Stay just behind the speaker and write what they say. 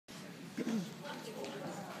Ready?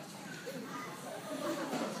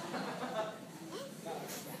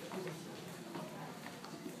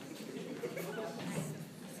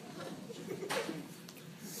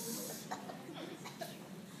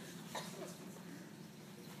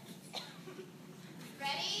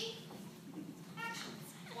 Action.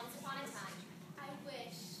 Once upon a time. I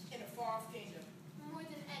wish. In a far-off kingdom. More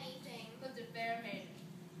than anything. Lived a fair maiden.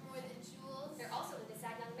 More than jewels. There also lived a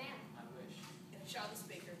sad young man. I wish. And a childless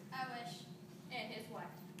baker. I wish. And his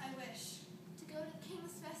wife. I wish. To go to the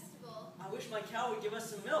King's Festival. I wish my cow would give us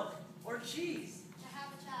some milk or cheese. To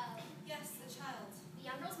have a child. Yes, the child. The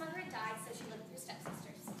young girl's mother had died, so she lived with her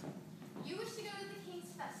stepsisters. You wish to go to the King's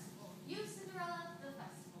Festival. You, Cinderella, the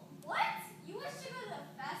festival. What? You wish to go to the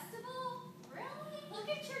festival? Really? Look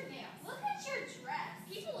at your nails. Look at your dress.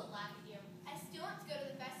 People would laugh at you. I still want to go to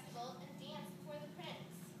the festival and dance before the prince.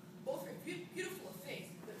 Both are beautiful of face,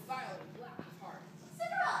 but violet and black of heart.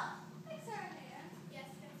 Cinderella! Fix her hair. Yes,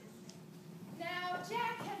 Princess. Now,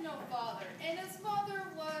 Jack had no father, and his mother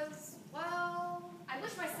was, well... I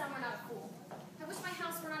wish my son were not a fool. I wish my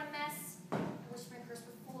house were not a mess. I wish my purse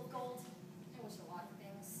were full of gold. I wish a lot of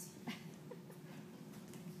things.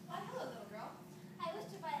 Why, hello, little girl. I wish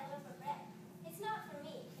to buy a loaf of bread. It's not for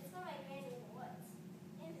me. It's for my granny in the woods.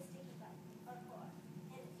 And the sticky butt, or four,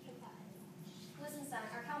 and the few pies. Listen, son,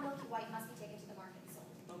 our cow Milky White must be taken to the market and sold.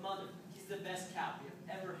 But mother, he's the best cow we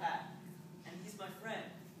have ever had. And he's my friend.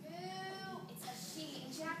 Boo! It's a she,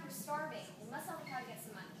 and Jack, we're starving. We must sell the cow to get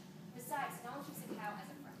some money. Besides, no one keeps a cow as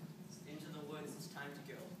a friend. Into the woods, it's time to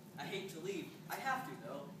go. I hate to leave. I have to,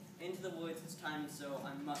 though. Into the woods, it's time, so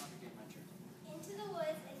I must begin my journey. Into the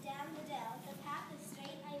woods and down the dell. The path is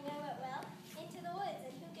straight, I know it well. Into the woods,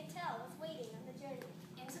 and who can tell what's waiting on the journey.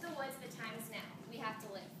 Into the woods, the time is now. We have to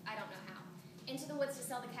live. I don't know how. Into the woods to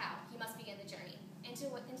sell the cow. He must begin the journey. Into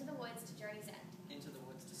the woods to journey's end. Into the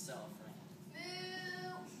woods to sell, friend.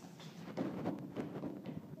 Boo!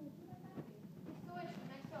 The witch from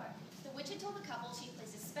next door. The witch had told the couple she'd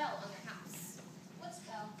placed a spell on their house. What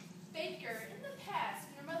spell? Baker, in the past,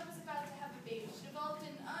 when her mother was about to have a baby, she developed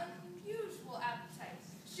an unusual appetite.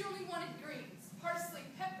 She only wanted greens, parsley,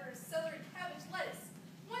 peppers, celery, cabbage, lettuce.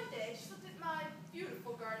 One day, she looked at my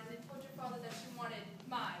beautiful garden and told your father that she wanted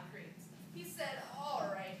my greens. He said, all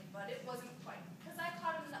right, but it wasn't quite, because I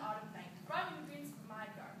caught him in the autumn night, robbing greens from my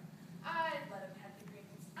garden. I let him have the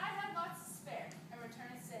greens. I had lots to spare. In return,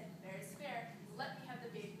 I said, very spare, let me have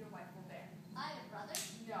the baby your wife will bear. I have a brother.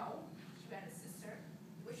 No, she had a sister.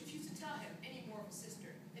 Which refused to tell him any more of a sister,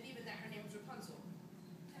 and even that her name was Rapunzel.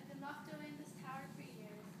 I've been locked away in this tower for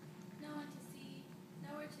years. No one to see,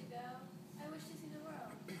 nowhere to go. I wish to see the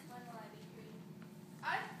world. When will I be free?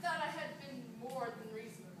 I thought I had been more than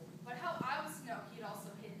reasonable, but how I was to know he had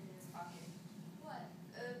also hidden in his pocket. What?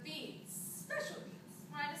 Beans. Special beans.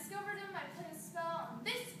 When I discovered him, I put a spell on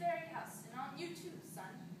this very house, and on you too,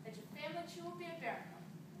 son, that your family tree will be a barren one.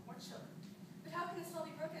 No more children. But how can the spell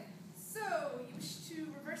be broken? So, you wish to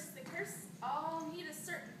reverse the curse? I'll need a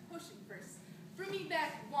certain potion first. Bring me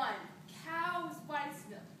back 1, cow as white as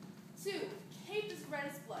milk. 2, cape as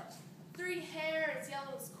red as blood. 3, hair as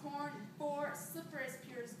yellow as corn. And 4, a slipper as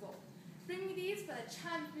pure as gold. Bring me these by the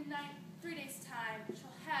chime of midnight, 3 days' time.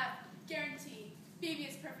 Shall have, guaranteed,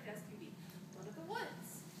 baby as perfect as can be. Go to the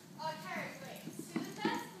woods. Carrot grapes. To the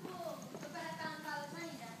festival. Look what I found Father's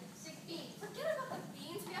money down. 6 beans. Forget about the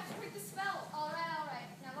beans. We have to break the spell. All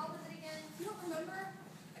right. Now what was it again? You don't remember?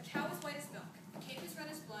 A cow is white as milk. A cape is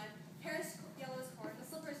red as blood. Hair is yellow as corn. The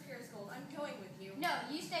slipper is pure as gold. I'm going with you. No,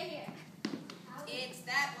 you stay here. It's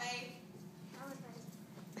that way.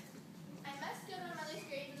 I must go to my mother's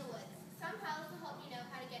grave in the woods. Some palace will help me know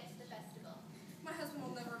how to get to the festival. My husband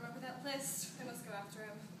will never remember that list. I must go after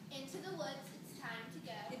him. Into the woods, it's time to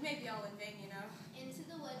go. It may be all in vain, you know. Into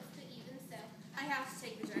the woods, but even so. I have to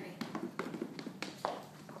take